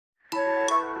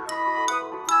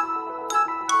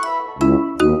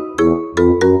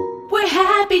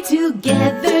we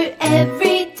together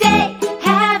every day,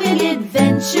 having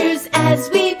adventures as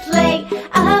we play.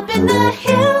 Up in the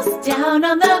hills, down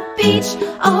on the beach,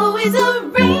 always a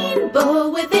rainbow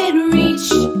within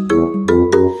reach.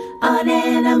 On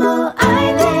Animal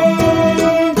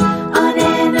Island, on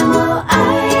Animal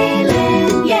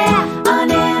Island, yeah.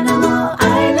 On Animal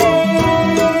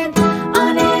Island,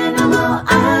 on Animal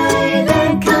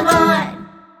Island, come on.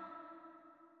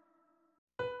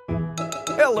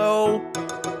 Hello.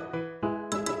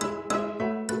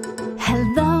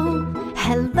 Hello,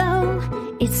 hello,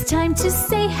 it's time to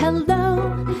say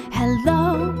hello.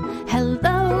 Hello,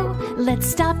 hello, let's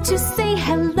stop to say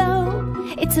hello.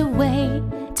 It's a way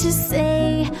to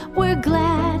say we're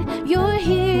glad you're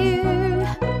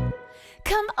here.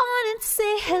 Come on and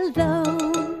say hello.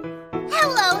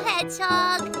 Hello,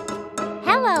 Hedgehog.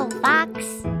 Hello, Fox.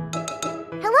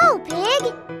 Hello,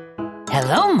 Pig.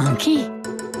 Hello, Monkey.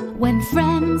 When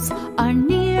friends are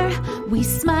near, we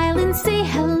smile and say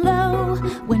hello.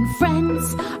 When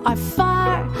friends are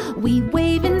far, we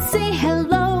wave and say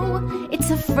hello.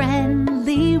 It's a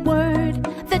friendly word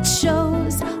that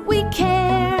shows we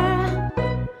care.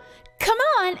 Come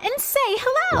on and say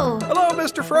hello. Hello,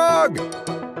 Mr. Frog.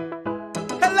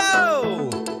 Hello.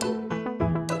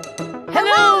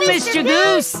 Hello, Mr.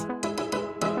 Goose.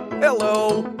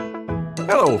 Hello.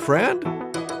 Hello, friend.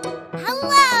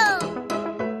 Hello.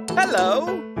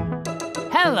 Hello.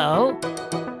 Hello.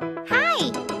 Hi,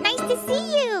 nice to see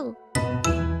you.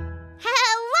 Hello.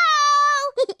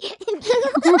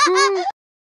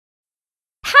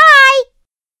 Hi.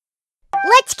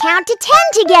 Let's count to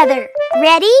 10 together.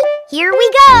 Ready? Here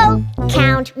we go.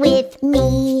 Count with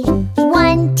me.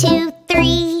 1, 2,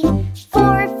 3,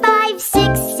 4, 5,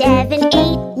 6, 7,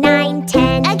 8, 9,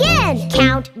 10. Again.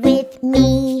 Count with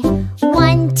me.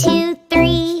 1, 2,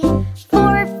 3,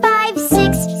 4, 5,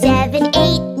 6, 7,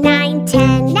 8, 9,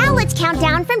 10. Now let's count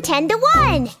down from 10 to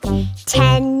 1.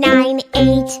 10, 9,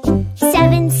 8,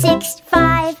 7, 6,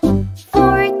 5,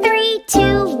 4, 3,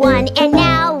 2, 1. And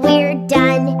now we're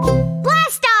done.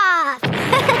 Blast off!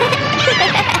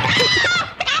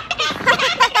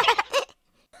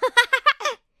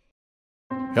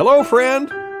 Hello,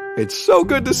 friend. It's so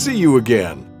good to see you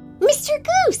again. Mr.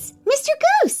 Goose! Mr.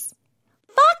 Goose!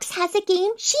 Fox has a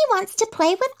game she wants to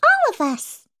play with all of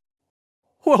us.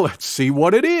 Well, let's see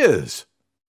what it is.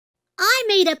 I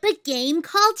made up a game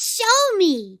called Show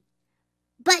Me.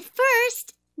 But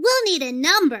first, we'll need a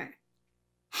number.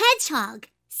 Hedgehog,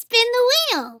 spin the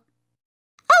wheel.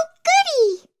 Oh,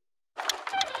 goody!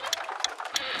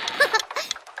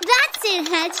 That's it,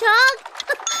 Hedgehog.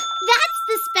 That's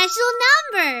the special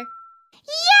number.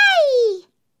 Yay!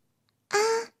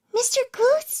 Mr.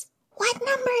 Goose, what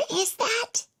number is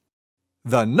that?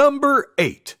 The number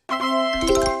 8.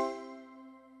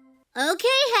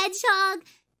 Okay, Hedgehog.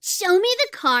 Show me the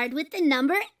card with the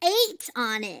number 8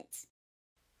 on it.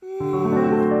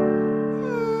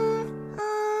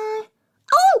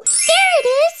 Oh, there it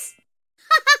is!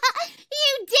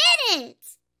 You did it!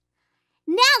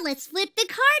 Now let's flip the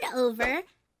card over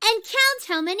and count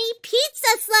how many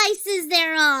pizza slices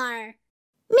there are.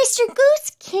 Mr.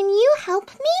 Goose, can you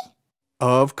help me?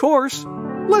 Of course.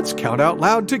 Let's count out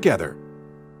loud together.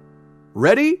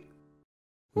 Ready?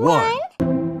 1,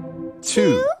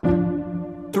 2,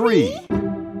 3,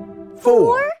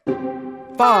 4,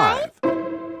 5,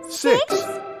 6,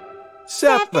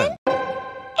 7,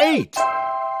 8.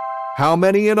 How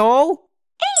many in all?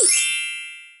 8.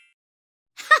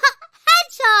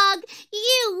 Hedgehog,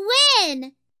 you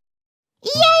win!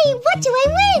 Yay! What do I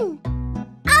win?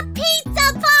 A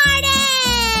pizza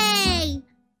party!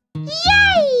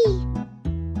 Yay!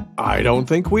 I don't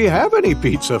think we have any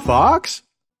pizza, Fox.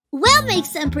 We'll make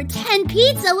some pretend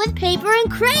pizza with paper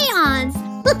and crayons.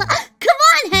 Come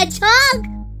on, Hedgehog!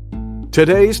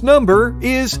 Today's number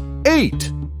is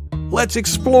 8. Let's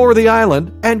explore the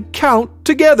island and count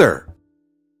together.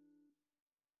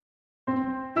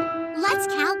 Let's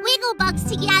count Wigglebugs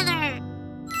together.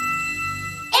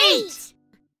 8.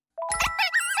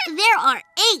 There are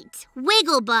 8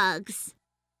 Wigglebugs.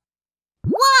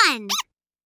 1,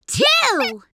 2,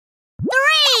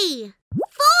 3,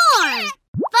 4,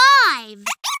 5,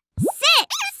 6,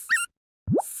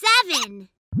 7,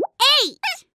 8.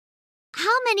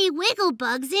 How many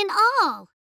Wigglebugs in all?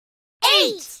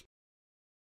 8.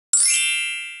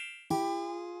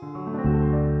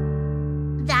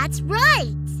 That's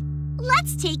right.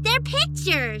 Let's take their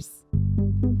pictures.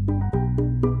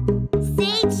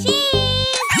 Say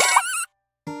cheese!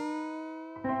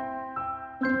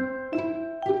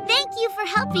 Thank you for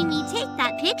helping me take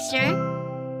that picture.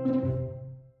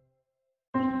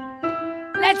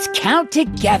 Let's count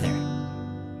together.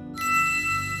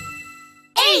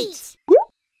 8.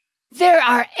 There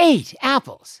are 8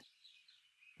 apples.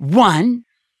 1,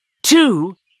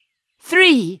 2,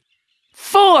 3,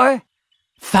 4,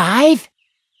 5,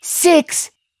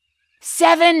 6,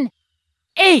 7,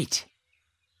 8.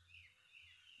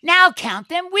 Now count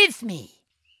them with me.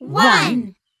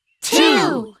 1,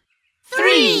 2,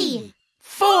 3,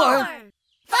 4,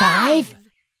 5,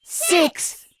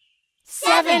 6,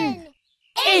 7,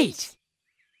 8.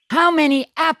 How many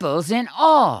apples in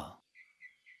all?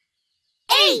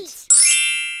 8.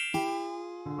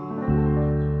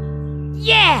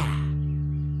 Yeah!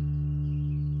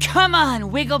 Come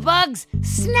on, Wigglebugs,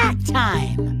 snack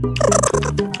time!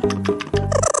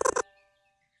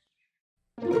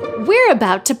 We're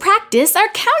about to practice our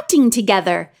counting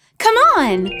together. Come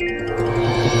on!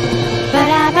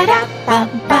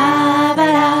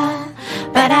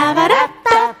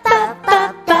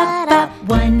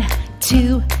 One,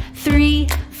 two, three,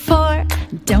 four.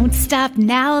 Don't stop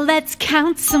now, let's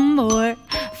count some more.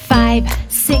 5,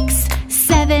 6,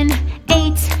 7,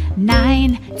 8,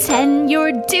 9, 10.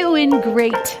 You're doing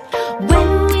great.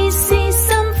 When we see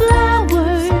some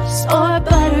flowers or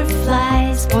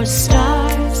butterflies or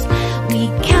stars, we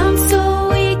count so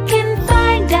we can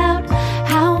find out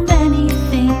how many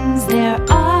things there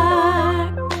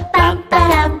are. Bum,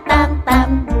 ba-dum, bum,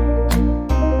 bum.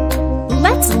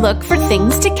 Let's look for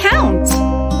things to count.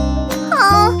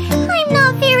 Oh, I'm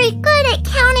not very good at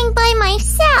counting by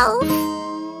myself.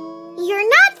 You're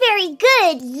not very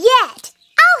good yet.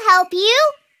 I'll help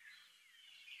you.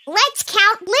 Let's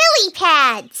count lily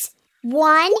pads.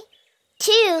 1,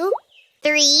 2,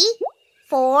 3,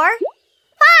 4,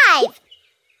 5. 5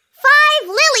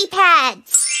 lily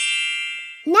pads.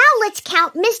 Now let's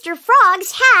count Mr.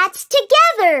 Frog's hats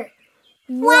together.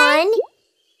 1,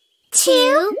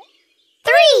 2,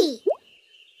 3.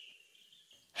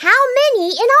 How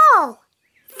many in all?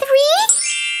 3?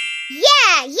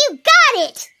 Yeah, you got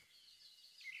it!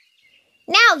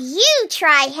 Now you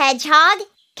try, Hedgehog.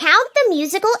 Count the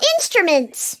musical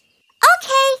instruments.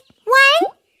 Okay,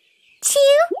 1, 2,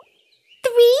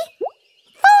 3,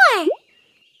 4.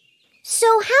 So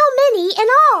how many in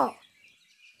all?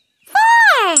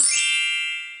 4!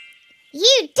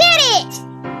 You did it!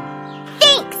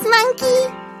 Thanks, Monkey!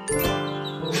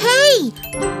 Hey,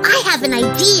 I have an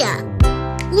idea.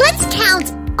 Let's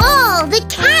count all the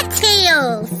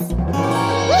cattails!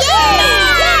 Yeah!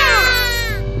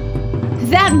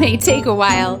 That may take a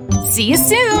while. See you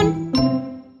soon!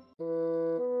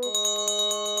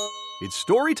 It's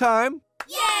story time.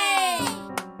 Yay!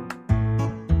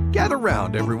 Gather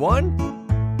round, everyone.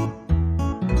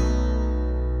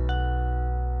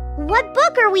 What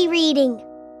book are we reading?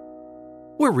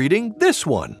 We're reading this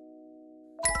one.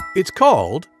 It's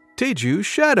called Teju's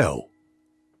Shadow.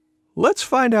 Let's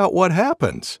find out what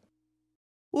happens.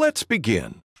 Let's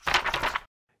begin.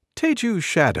 Teju's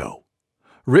Shadow,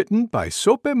 written by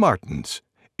Sope Martins,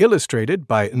 illustrated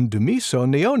by Ndumiso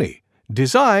Neoni,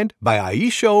 designed by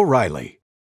Aisha O'Reilly.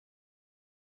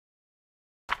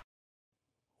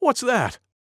 What's that?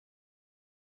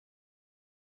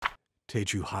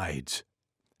 Teju hides.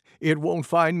 It won't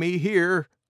find me here.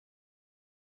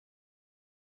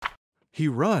 He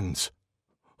runs.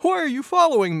 Why are you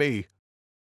following me?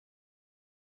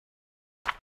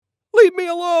 Leave me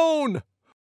alone!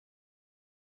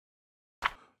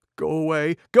 Go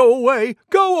away, go away,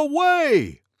 go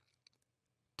away!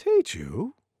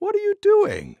 Teju, what are you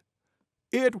doing?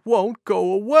 It won't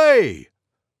go away.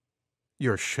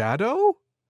 Your shadow?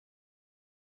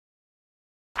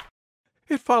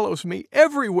 It follows me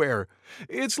everywhere.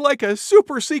 It's like a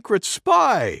super secret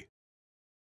spy.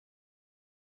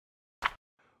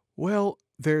 Well,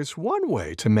 there's one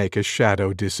way to make a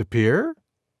shadow disappear.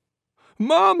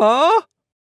 Mama!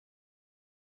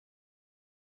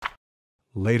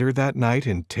 Later that night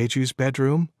in Teju's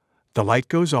bedroom, the light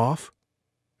goes off,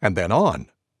 and then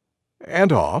on,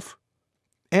 and off,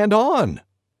 and on.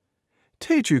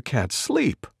 Teju can't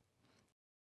sleep.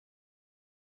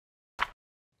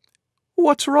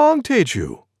 What's wrong,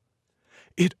 Teju?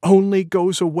 It only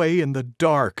goes away in the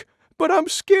dark, but I'm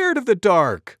scared of the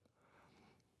dark.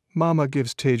 Mama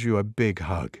gives Teju a big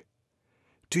hug.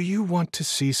 Do you want to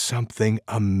see something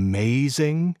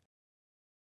amazing?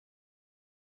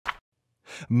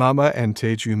 Mama and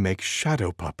Teju make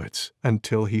shadow puppets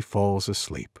until he falls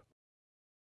asleep.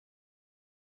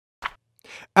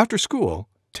 After school,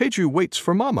 Teju waits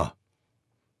for Mama.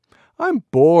 I'm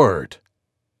bored.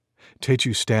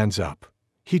 Teju stands up.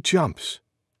 He jumps.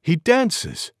 He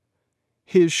dances.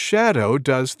 His shadow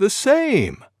does the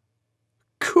same.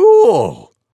 Cool!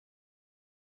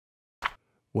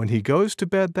 When he goes to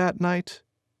bed that night,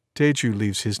 Teju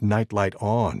leaves his nightlight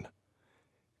on.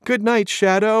 Good night,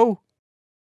 Shadow.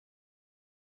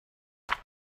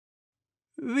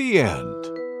 The end.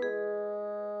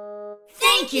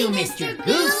 Thank you, Mr.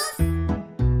 Goose.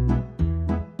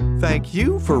 Thank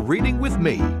you for reading with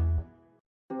me.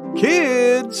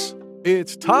 Kids,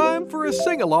 it's time for a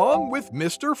sing-along with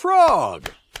Mr.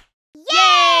 Frog.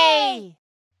 Yay!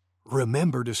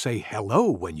 Remember to say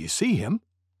hello when you see him.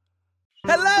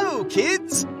 Hello,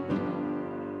 kids!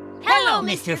 Hello,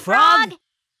 Mr. Frog.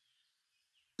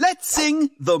 Let's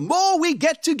sing The More We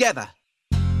Get Together.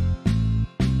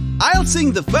 I'll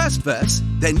sing the first verse,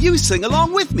 then you sing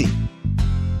along with me.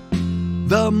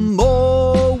 The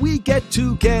more we get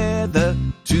together,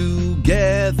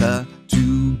 together,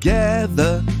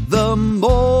 together, the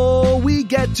more we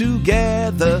get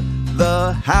together,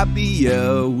 the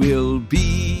happier we'll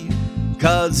be.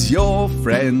 'Cause your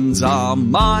friends are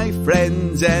my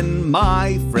friends and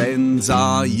my friends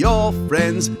are your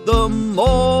friends. The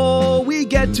more we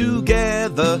get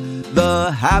together,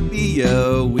 the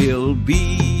happier we'll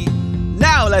be.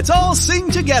 Now let's all sing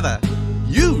together.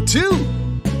 You too.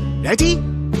 Ready?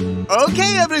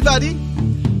 Okay, everybody.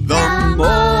 The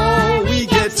more we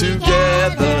get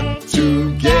together,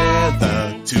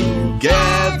 together,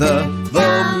 together,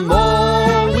 the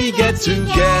more we get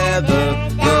together,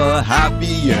 the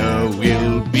happier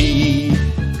we'll be.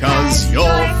 'Cause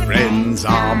your friends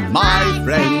are my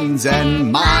friends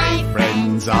and my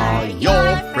friends are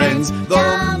your friends.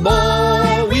 The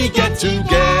more we get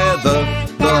together,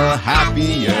 the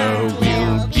happier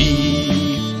we'll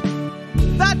be.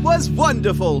 That was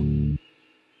wonderful.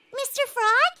 Mr.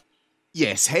 Frog?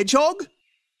 Yes, Hedgehog?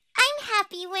 I'm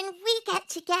happy when we get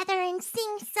together and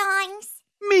sing songs.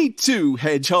 Me too,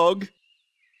 Hedgehog.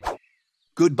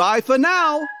 Goodbye for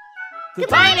now.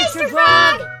 Goodbye, Mr.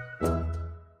 Frog.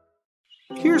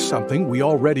 Here's something we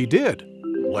already did.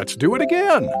 Let's do it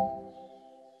again.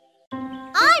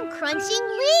 I'm crunching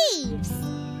leaves,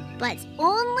 but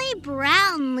only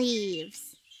brown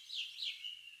leaves.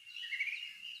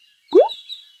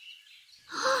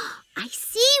 I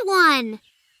see one.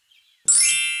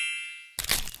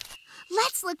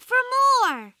 Let's look for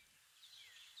more.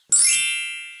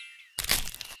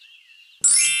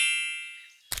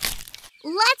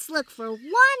 Let's look for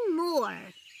one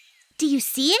more. Do you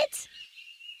see it?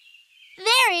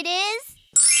 There it is.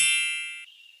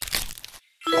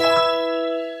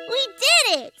 We did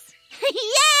it!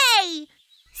 Yay!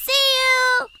 See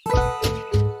you!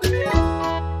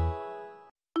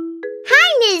 Hi,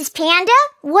 Ms. Panda.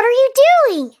 What are you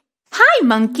doing? Hi,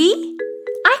 Monkey.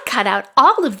 I cut out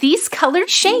all of these colored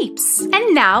shapes,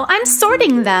 and now I'm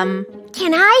sorting them.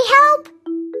 Can I help?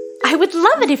 I would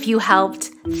love it if you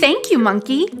helped. Thank you,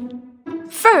 Monkey.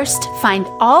 First, find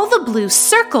all the blue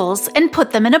circles and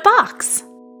put them in a box.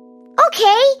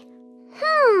 Okay.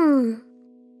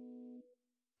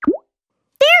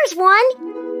 There's one.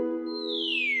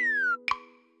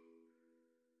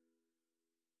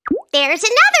 There's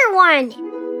another one.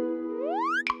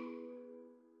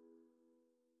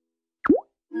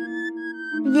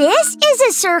 This is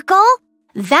a circle.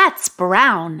 That's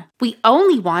brown. We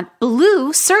only want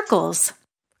blue circles.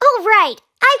 Oh, right.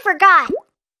 I forgot.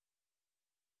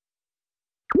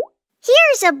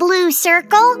 Here's a blue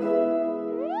circle.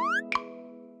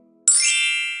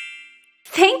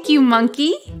 Thank you,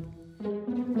 Monkey.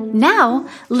 Now,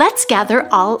 let's gather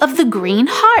all of the green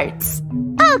hearts.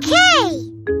 Okay.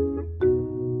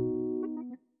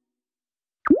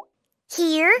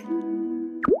 Here.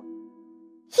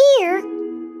 Here.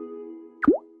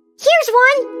 Here's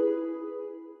one.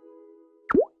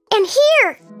 And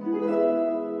here.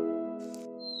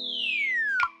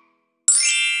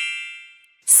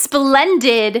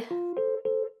 Splendid!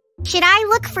 Should I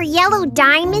look for yellow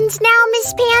diamonds now,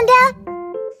 Miss Panda?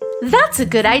 That's a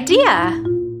good idea.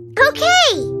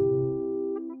 Okay.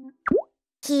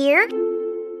 Here.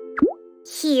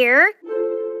 Here.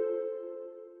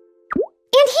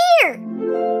 And here.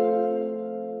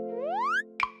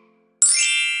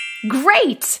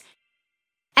 Great!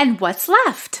 And what's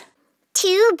left?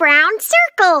 2 brown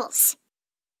circles.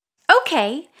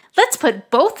 Okay, let's put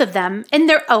both of them in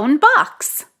their own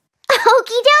box.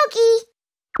 Okie dokie.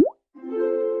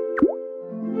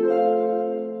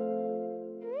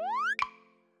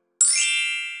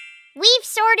 We've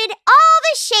sorted all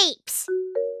the shapes.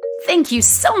 Thank you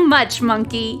so much,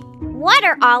 Monkey. What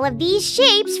are all of these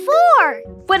shapes for?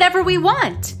 Whatever we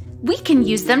want. We can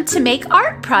use them to make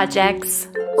art projects.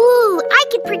 Ooh, I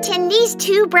could pretend these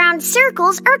 2 brown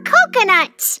circles are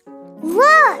coconuts.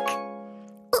 Look.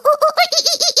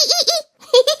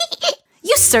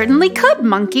 You certainly could,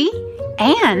 Monkey.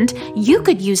 And you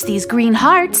could use these green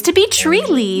hearts to be tree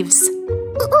leaves.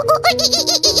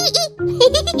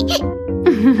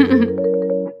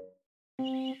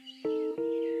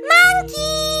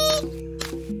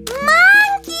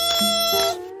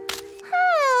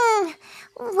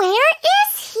 Where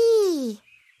is he?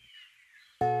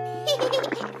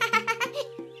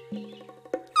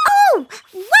 Oh,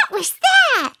 what was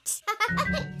that?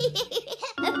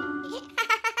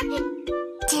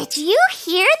 Did you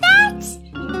hear that?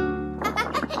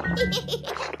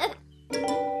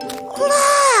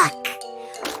 Look!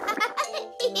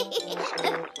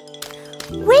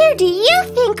 Where do you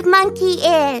think Monkey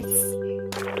is?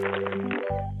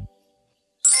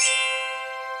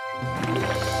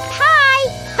 Hi!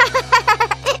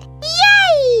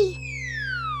 Yay!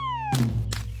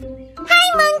 Hi,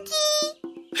 Monkey!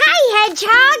 Hi,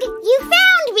 Hedgehog! You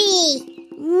found me!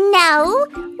 No,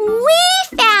 we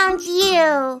found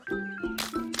you!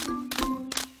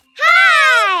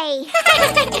 Hi!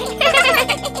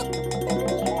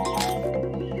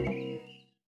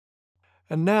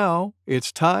 And now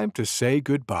it's time to say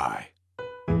goodbye.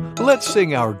 Let's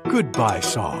sing our goodbye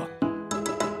song.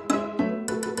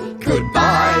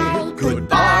 Goodbye,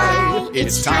 goodbye,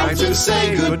 it's time to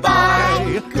say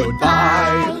goodbye.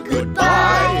 Goodbye,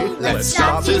 goodbye, let's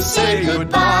stop to say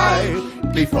goodbye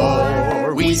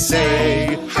before we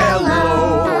say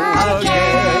hello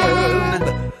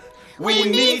again. We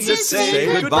need to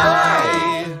say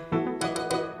goodbye.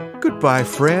 Goodbye,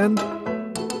 friend.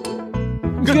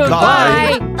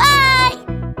 Goodbye. Bye!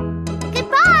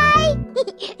 Goodbye!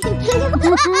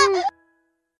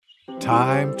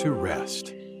 Time to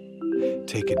rest.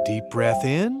 Take a deep breath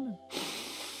in.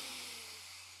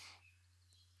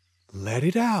 Let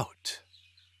it out.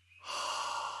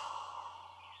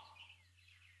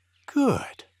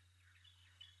 Good.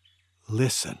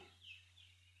 Listen.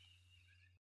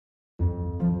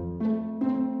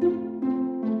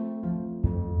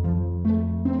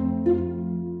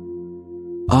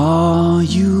 Are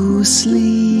you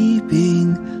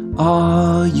sleeping?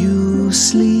 Are you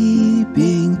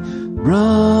sleeping?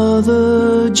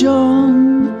 Brother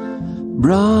John,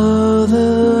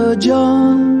 Brother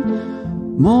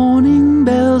John. Morning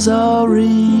bells are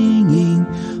ringing,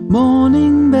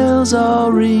 morning bells are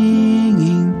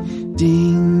ringing.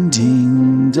 Ding,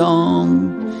 ding,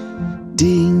 dong,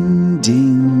 ding,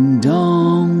 ding,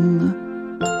 dong.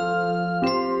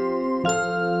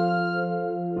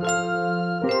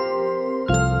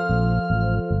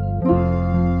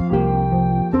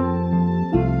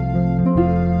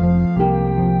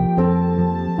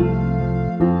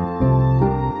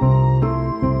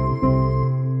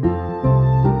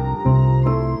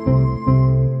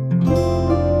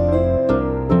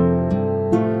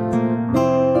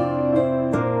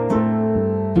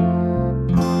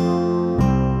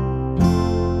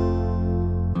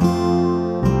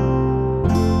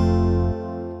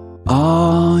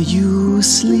 Are you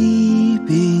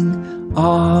sleeping?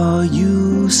 Are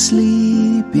you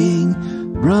sleeping?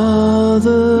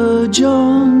 Brother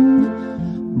John,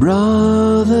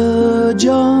 Brother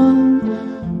John.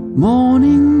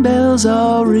 Morning bells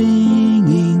are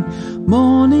ringing,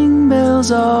 morning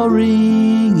bells are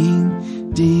ringing.